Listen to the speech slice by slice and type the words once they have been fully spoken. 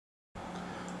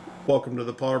Welcome to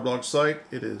the POTRBLOG site.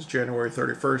 It is January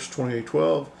 31st,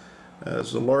 2012.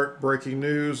 As alert breaking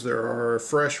news, there are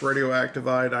fresh radioactive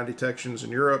iodine detections in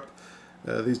Europe.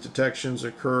 These detections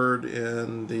occurred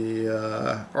in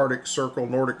the Arctic Circle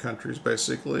Nordic countries,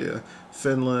 basically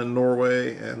Finland,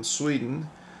 Norway, and Sweden.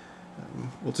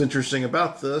 What's interesting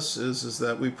about this is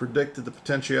that we predicted the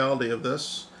potentiality of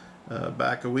this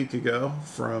back a week ago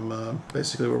from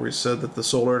basically where we said that the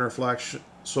solar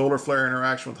flare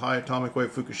interaction with high atomic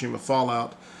weight Fukushima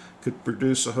fallout could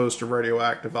produce a host of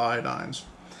radioactive iodines.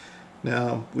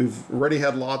 Now, we've already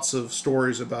had lots of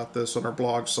stories about this on our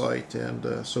blog site,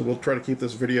 and so we'll try to keep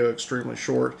this video extremely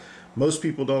short. Most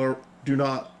people do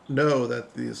not know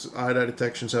that these iodine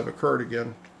detections have occurred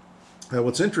again.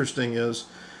 What's interesting is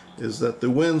that the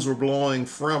winds were blowing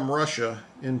from Russia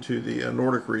into the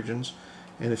Nordic regions,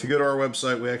 and if you go to our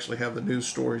website, we actually have the news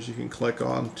stories you can click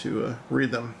on to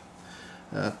read them.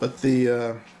 But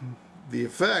the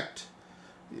effect,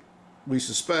 we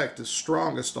suspect, is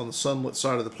strongest on the sunlit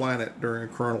side of the planet during a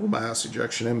coronal mass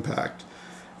ejection impact.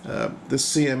 This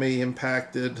CME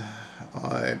impacted,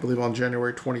 I believe, on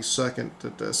January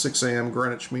 22nd at 6 a.m.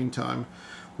 Greenwich Mean Time,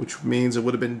 which means it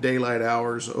would have been daylight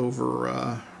hours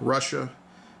over Russia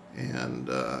and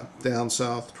down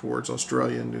south towards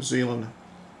Australia and New Zealand.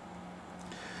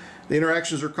 The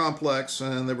interactions are complex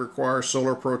and they require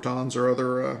solar protons or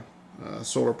other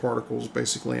solar particles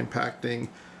basically impacting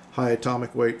high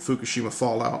atomic weight Fukushima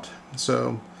fallout.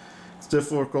 So it's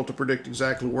difficult to predict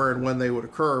exactly where and when they would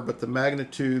occur, but the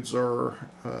magnitudes are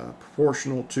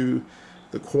proportional to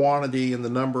the quantity and the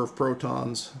number of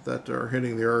protons that are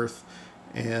hitting the Earth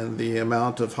and the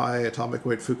amount of high atomic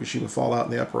weight Fukushima fallout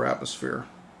in the upper atmosphere.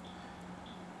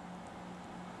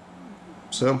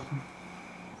 So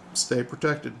stay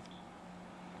protected.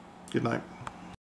 Good night.